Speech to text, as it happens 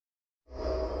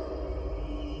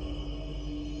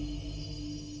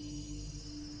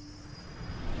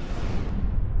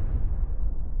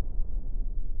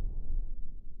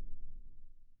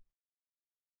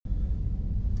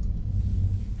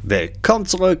Willkommen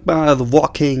zurück bei The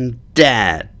Walking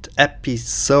Dead,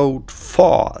 Episode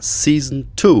 4,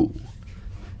 Season 2.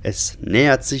 Es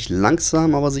nähert sich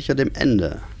langsam, aber sicher dem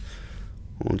Ende.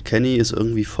 Und Kenny ist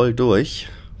irgendwie voll durch.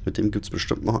 Mit dem gibt es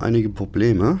bestimmt noch einige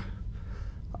Probleme.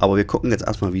 Aber wir gucken jetzt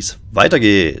erstmal, wie es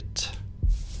weitergeht.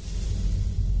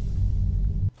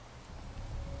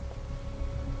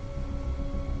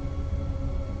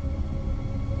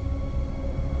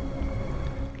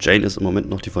 Jane ist im Moment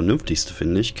noch die vernünftigste,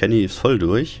 finde ich. Kenny ist voll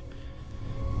durch.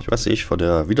 Ich weiß nicht, vor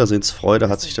der Wiedersehensfreude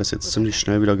hat sich das jetzt ziemlich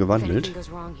schnell wieder gewandelt.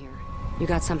 You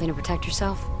got something to protect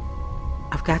yourself?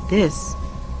 I've got this.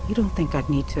 You don't think I'd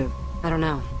need to? I don't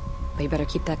know, but you better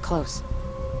keep that close.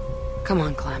 Come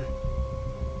on, Clem.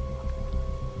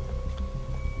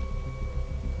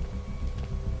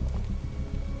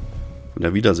 Von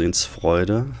der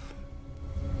Wiedersehensfreude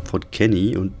von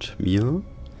Kenny und mir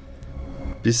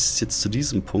bis jetzt zu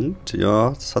diesem Punkt,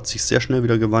 ja, das hat sich sehr schnell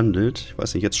wieder gewandelt. Ich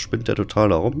weiß nicht, jetzt spinnt der total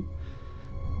darum.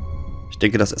 Ich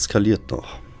denke, das eskaliert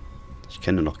noch. Ich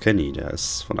kenne noch Kenny, der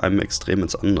ist von einem Extrem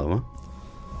ins andere.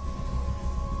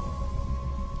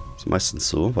 Ist meistens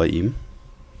so bei ihm.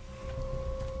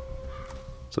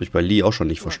 Das habe ich bei Lee auch schon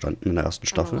nicht verstanden in der ersten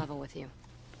Staffel.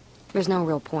 There's no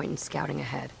real point in scouting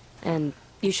ahead. And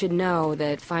you should know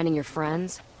that finding your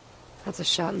friends, that's a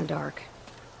shot in the dark.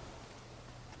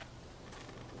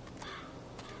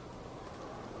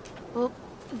 Well,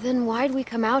 then why'd we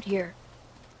come out here?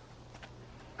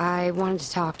 I wanted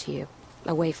to talk to you,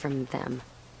 away from them.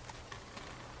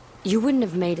 You wouldn't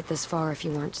have made it this far if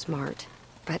you weren't smart,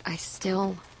 but I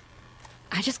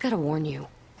just gotta warn you.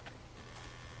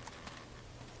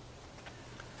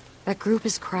 That group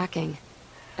is cracking.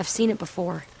 I've seen it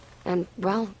before, and,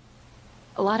 well,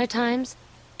 a lot of times,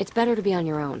 it's better to be on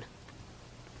your own.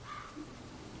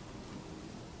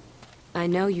 I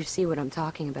know you see what I'm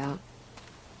talking about.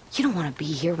 You don't want to be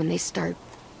here when they start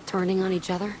turning on each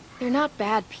other. They're not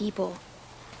bad people,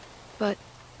 but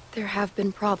there have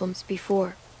been problems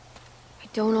before. I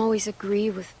don't always agree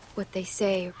with what they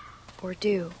say or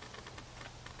do.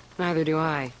 Neither do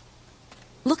I.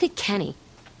 Look at Kenny.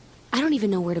 I don't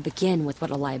even know where to begin with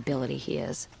what a liability he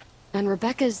is. And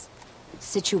Rebecca's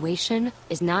situation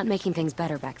is not making things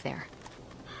better back there.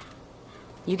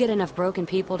 You get enough broken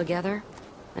people together,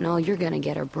 and all you're gonna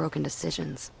get are broken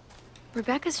decisions.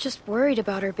 Rebecca's just worried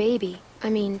about her baby. I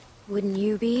mean, wouldn't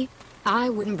you be? I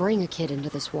wouldn't bring a kid into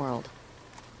this world.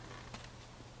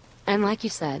 And like you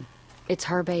said, it's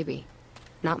her baby,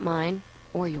 not mine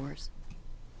or yours.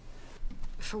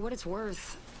 For what it's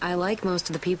worth, I like most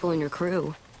of the people in your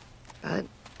crew, but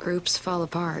groups fall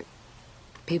apart.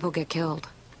 People get killed.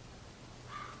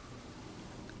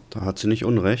 Da hat sie nicht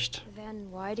Unrecht. Then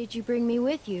why did you bring me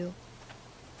with you?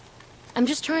 I'm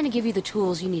just trying to give you the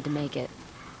tools you need to make it.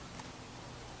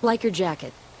 Like your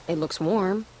jacket. It looks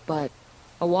warm, but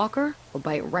a walker will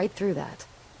bite right through that.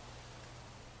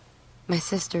 My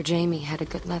sister Jamie had a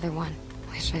good leather one.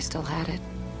 Wish I still had it.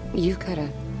 You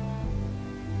coulda.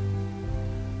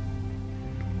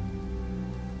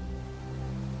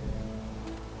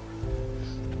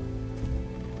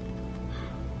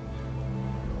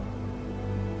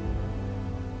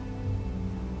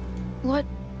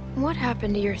 What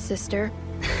happened to your sister?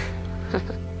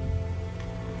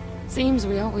 Seems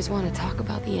we always want to talk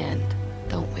about the end,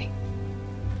 don't we?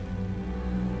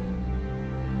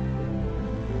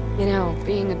 You know,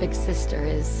 being a big sister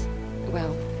is,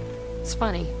 well, it's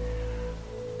funny.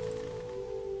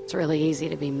 It's really easy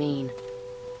to be mean.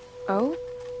 Oh?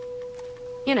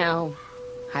 You know,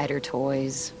 hide her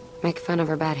toys, make fun of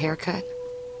her bad haircut,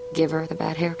 give her the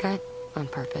bad haircut on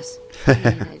purpose. I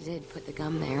mean, I did put the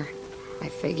gum there. I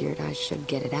figured I should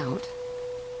get it out.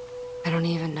 I don't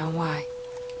even know why.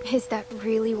 Is that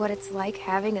really what it's like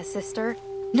having a sister?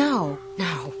 No,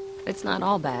 it's not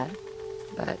all bad,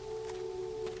 but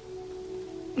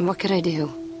what could I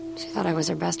do? She thought I was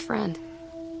her best friend.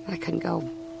 I couldn't go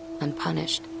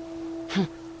unpunished.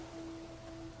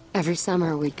 Every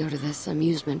summer we'd go to this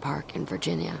amusement park in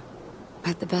Virginia,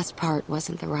 but the best part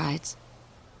wasn't the rides.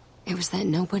 It was that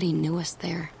nobody knew us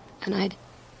there, and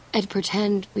I'd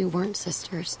pretend we weren't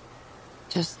sisters,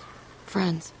 just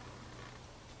friends.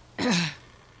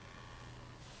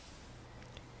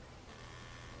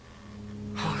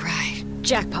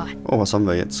 Jackpot. Oh, was haben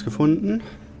wir jetzt gefunden?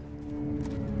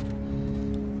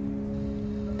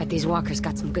 Bet these walkers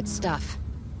got some good stuff.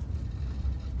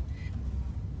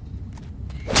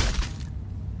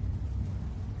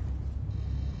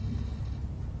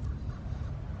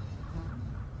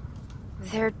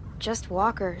 They're just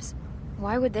walkers.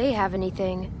 Why would they have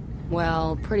anything?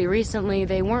 Well, pretty recently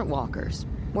they weren't walkers,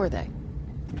 were they?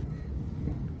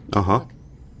 Aha.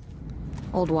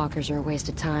 Old walkers are a waste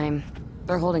of time.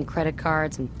 They're holding credit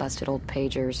cards and busted old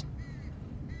pagers.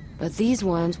 But these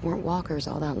ones weren't walkers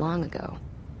all that long ago.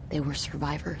 They were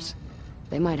survivors.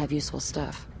 They might have useful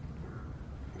stuff.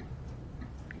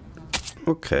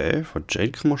 Okay, von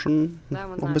Jade kann man schon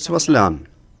noch ein bisschen was lernen.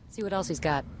 See what else he's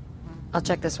got. I'll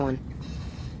check this one.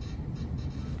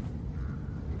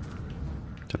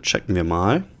 Dann checken wir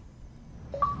mal.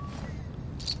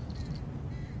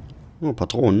 Oh,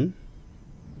 Patronen.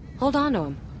 Hold on to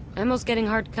him. Ammo's getting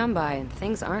hard to come by, and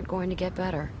things aren't going to get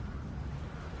better.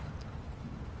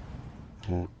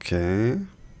 Okay.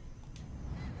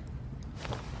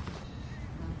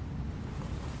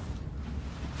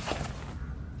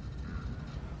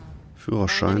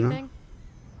 Führerscheine.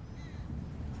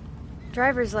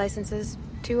 Driver's licenses,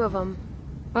 2 of them.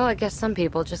 Well, I guess some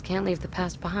people just can't leave the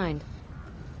past behind.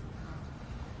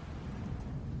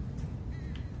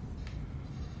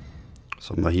 Was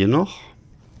haben wir hier noch?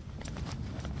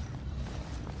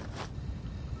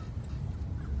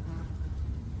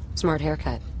 Smart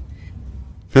haircut.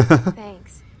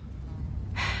 Thanks.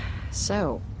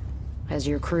 So, has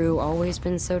your crew always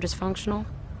been so dysfunctional?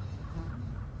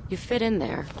 You fit in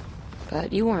there,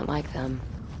 but you weren't like them.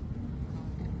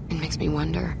 It makes me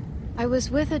wonder. I was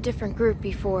with a different group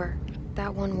before.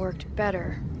 That one worked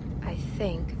better, I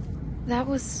think. That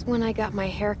was when I got my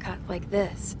hair cut like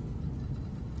this.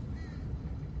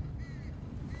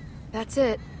 That's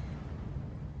it.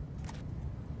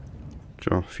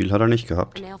 Tja, viel hat er nicht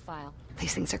gehabt. A nail file.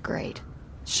 These things are great.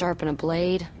 Sharpen a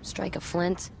blade, strike a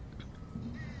flint.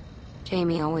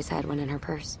 Jamie always had one in her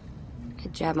purse.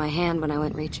 I'd jab my hand when I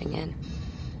went reaching in.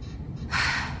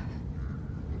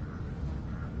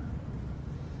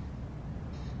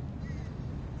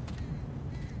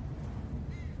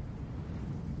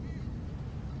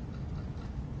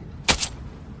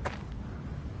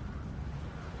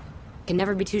 Can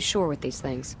never be too sure with these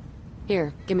things.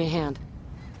 Here, give me a hand.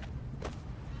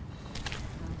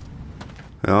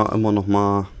 Ja, immer noch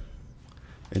mal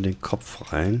in den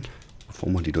Kopf rein, bevor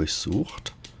man die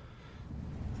durchsucht.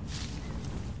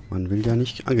 Man will ja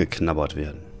nicht angeknabbert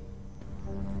werden.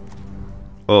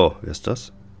 Oh, wer ist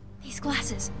das? These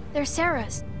glasses, they're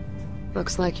Sarah's.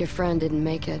 Looks like your friend didn't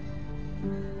make it.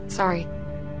 Sorry.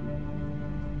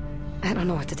 I don't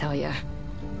know what to tell you.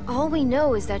 All we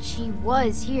know is that she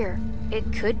was here.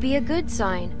 It could be a good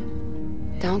sign.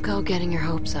 Don't go getting your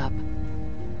hopes up.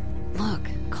 Look,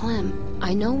 Clem,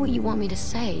 I know what you want me to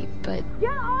say, but...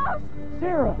 Get off!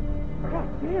 Sarah!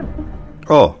 God damn it!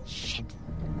 Oh, Shit.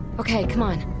 Okay, come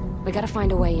on. We gotta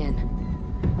find a way in.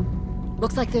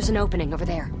 Looks like there's an opening over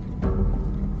there.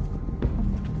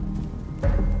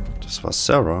 das war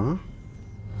Sarah.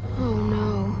 Oh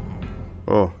no.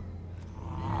 Oh.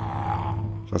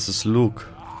 Das ist Luke.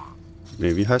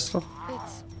 Nee, wie heißt er?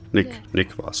 It's... Nick.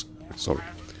 Nick war's. Sorry.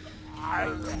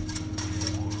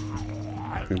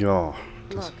 Ja.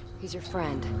 Look, he's your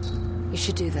friend. You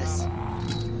should do this.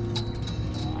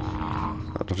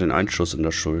 Hat doch den Einschuss in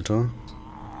der Schulter.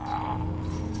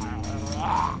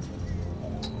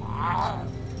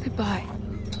 Goodbye.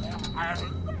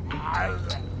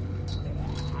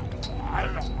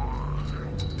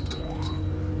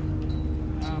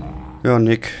 Ja,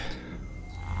 Nick.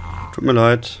 Tut mir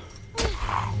leid.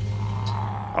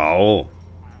 Au.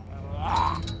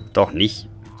 Doch nicht.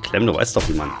 Clem, du weißt doch,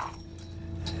 wie man...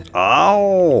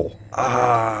 Au.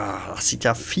 Ah, das sieht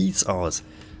ja fies aus.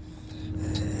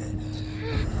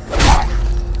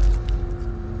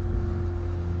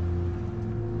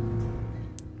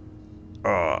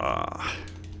 Ah.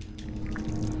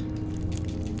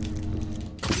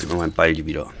 Guck dir mal mein Ball hier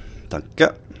wieder.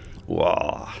 Danke.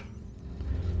 Wow.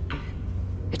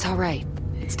 It's all right.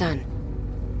 It's done.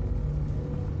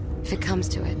 If it comes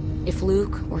to it, if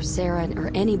Luke or Sarah or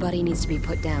anybody needs to be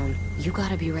put down, you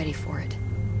gotta be ready for it.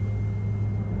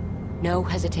 No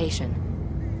hesitation.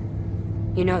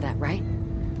 You know that, right?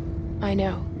 I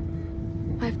know.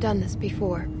 I've done this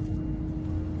before.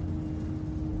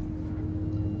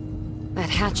 That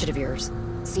hatchet of yours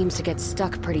seems to get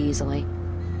stuck pretty easily.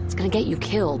 It's gonna get you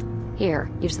killed. Here,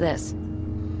 use this.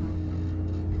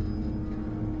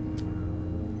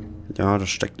 Ja, das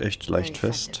steckt echt leicht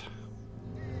fest.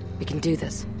 We can do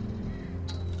this.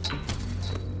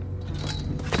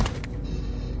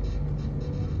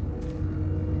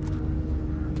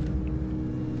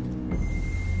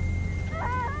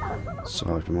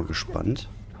 So, ich bin mal gespannt.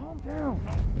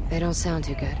 They don't sound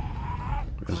too good.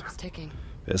 Clock's ticking.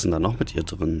 Wer ist denn da noch mit ihr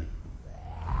drin?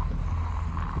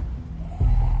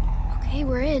 Okay,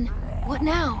 we're in. What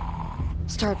now?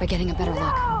 Start by getting a better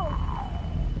look.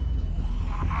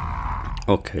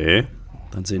 Okay,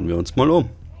 dann sehen wir uns mal um.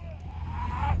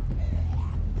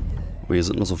 Oh, hier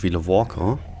sind noch so viele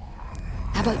Walker.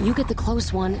 How about you get the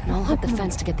close one and I'll hop the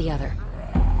fence to get the other?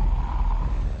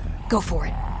 Go for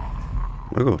it.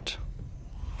 Na gut.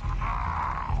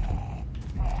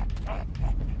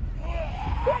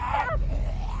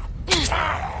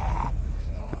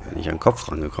 Bin ich an den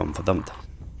Kopf rangekommen, verdammt.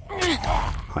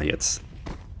 Ah, jetzt.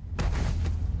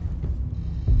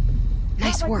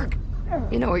 Nice work.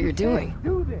 You know what you're doing.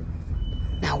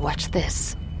 Now watch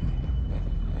this.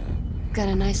 Got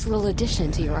a nice little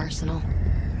addition to your arsenal.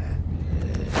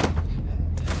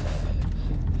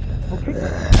 Okay.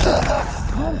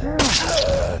 Calm down.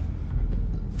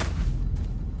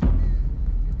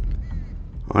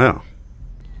 Ah ja.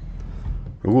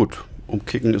 Na gut.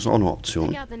 Umkicken ist auch eine Option.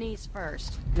 Take out the knees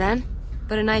first. Then,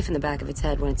 put a knife in the back of its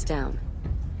head when it's down.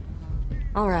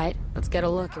 Alright, let's get a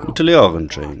look. Gute Lehrerin,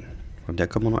 Jane. Von der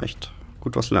kann man noch echt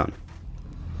gut was lernen.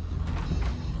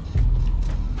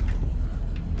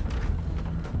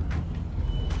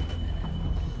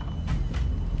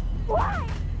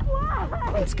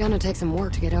 It's gonna take some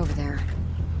work to get over there.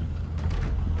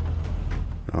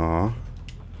 Ja.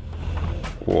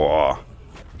 Boah.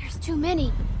 There's too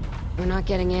many. We're not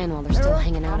getting in while they're still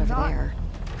hanging out over there.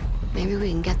 Maybe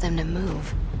we can get them to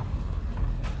move.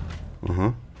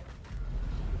 Aha.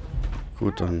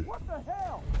 Gut, dann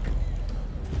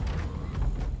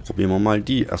probieren wir mal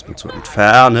die erstmal zu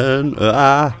entfernen.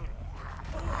 Ah.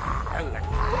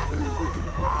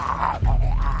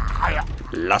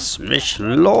 Lass mich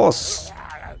los.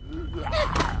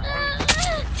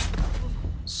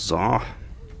 So.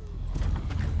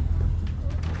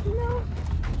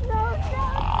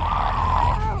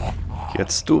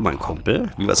 Jetzt du, mein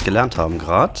Kumpel, wie wir es gelernt haben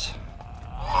gerade.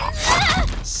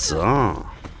 So.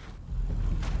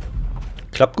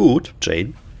 Klappt gut,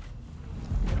 Jane.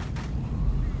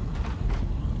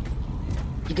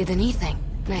 You did the knee thing.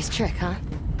 Nice trick, huh?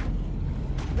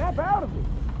 Snap out of it.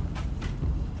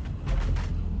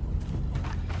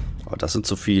 Oh, das sind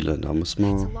zu viele. Da müssen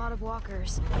It's a wir... lot of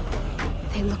walkers.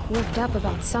 They look worked up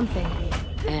about something.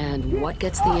 And what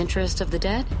gets the interest of the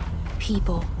dead?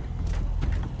 People.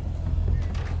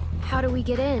 How do we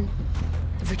get in?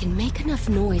 If we can make enough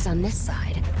noise on this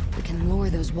side, we can lure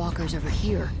those walkers over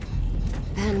here.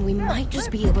 Then we might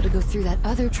just be able to go through that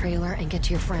other trailer and get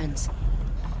to your friends.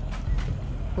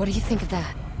 What do you think of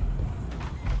that?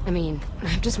 I mean,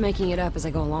 I'm just making it up as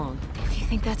I go along. If you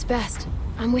think that's best,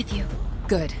 I'm with you.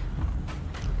 Good.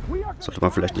 Sollte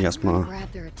man vielleicht nicht erstmal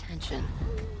Grab their attention.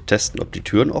 testen, ob die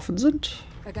Türen offen sind?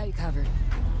 I got you covered.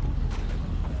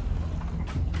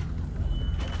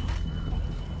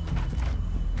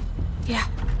 Yeah,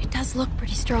 it does look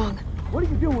pretty strong. What are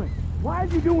you doing? Why are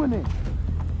you doing this?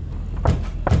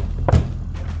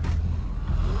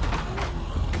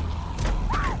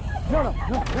 Shut up.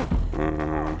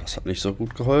 Das hat nicht so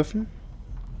gut geholfen.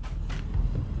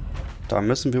 Da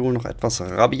müssen wir wohl noch etwas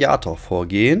rabiater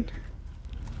vorgehen.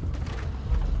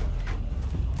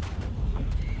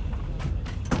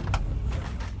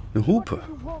 Eine Hupe. What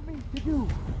do you want me to do?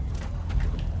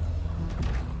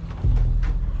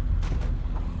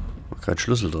 Noch kein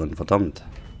Schlüssel drin, verdammt.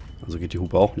 Also geht die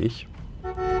Hupe auch nicht.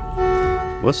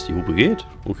 Was? Die Hupe geht?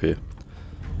 Okay.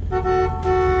 Damn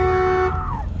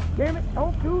it,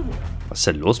 don't do this. Was ist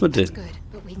denn los mit denen? Good,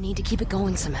 but we need to keep it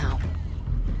going somehow.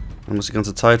 Man muss die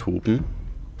ganze Zeit hupen.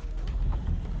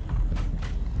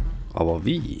 Aber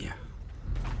wie?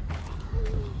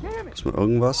 Muss man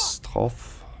irgendwas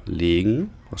drauflegen?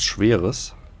 Was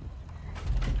Schweres?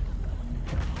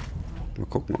 Mal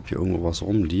gucken, ob hier irgendwo was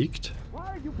rumliegt. Why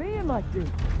are you being like this?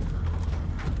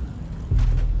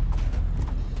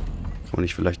 Kann man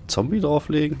nicht vielleicht einen Zombie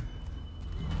drauflegen?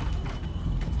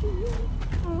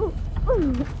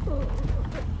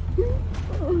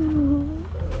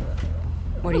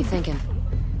 What are you thinking?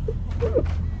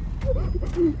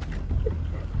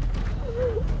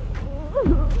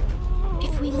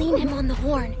 If we lean him on the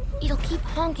horn, it'll keep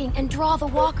honking and draw the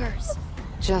walkers.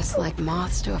 Just like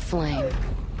moths to a flame.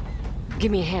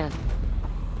 Give me a hand.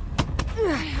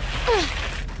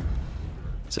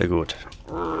 Sehr gut.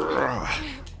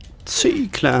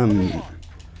 Ziehklemmen.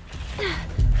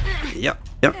 Ja,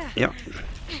 ja, ja.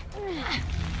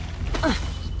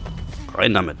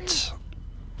 Rein damit.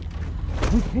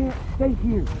 We can't stay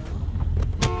here.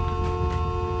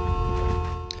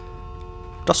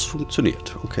 Das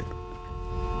funktioniert. Okay.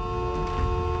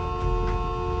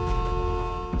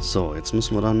 So, jetzt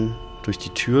müssen wir dann durch die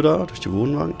Tür da, durch die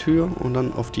Wohnwagentür und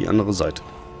dann auf die andere Seite.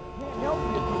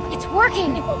 It's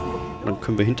working! Dann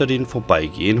können wir hinter denen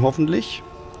vorbeigehen, hoffentlich.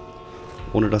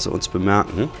 Ohne dass sie uns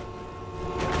bemerken.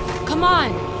 Come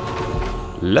on!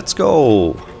 Let's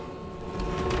go!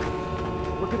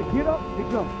 We're gonna get up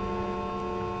and go.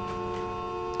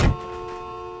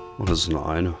 Oh, das ist nur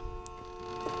eine.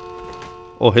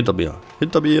 Oh, hinter mir.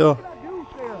 Hinter mir.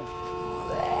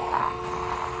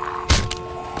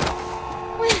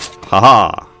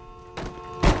 Haha.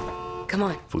 Come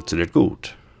on. Funktioniert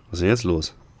gut. Was ist denn jetzt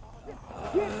los?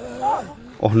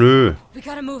 Och nö. We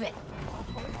gotta move it.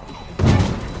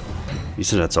 Wie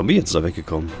ist denn der Zombie jetzt da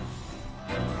weggekommen?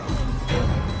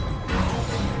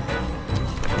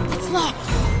 It's locked.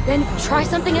 Then try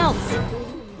something else.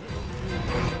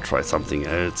 Try something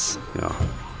else. Ja.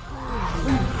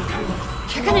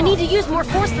 You're gonna need to use more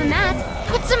force than that.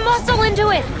 Put some muscle into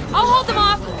it. I'll hold them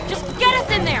off. Just get us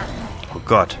in there. Oh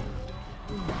Gott.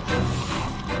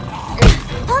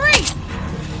 Hurry!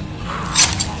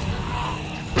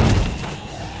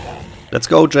 Let's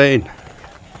go, Jane.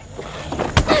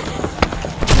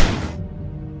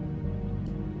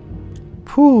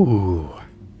 Puh.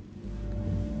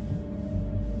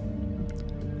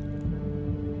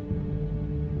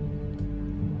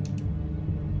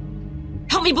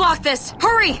 Help me block this.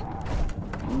 Hurry!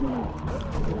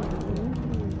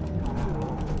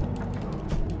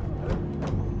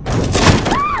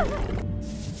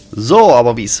 So,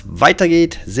 aber wie es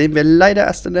weitergeht, sehen wir leider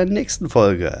erst in der nächsten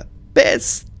Folge.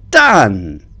 Bis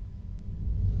dann!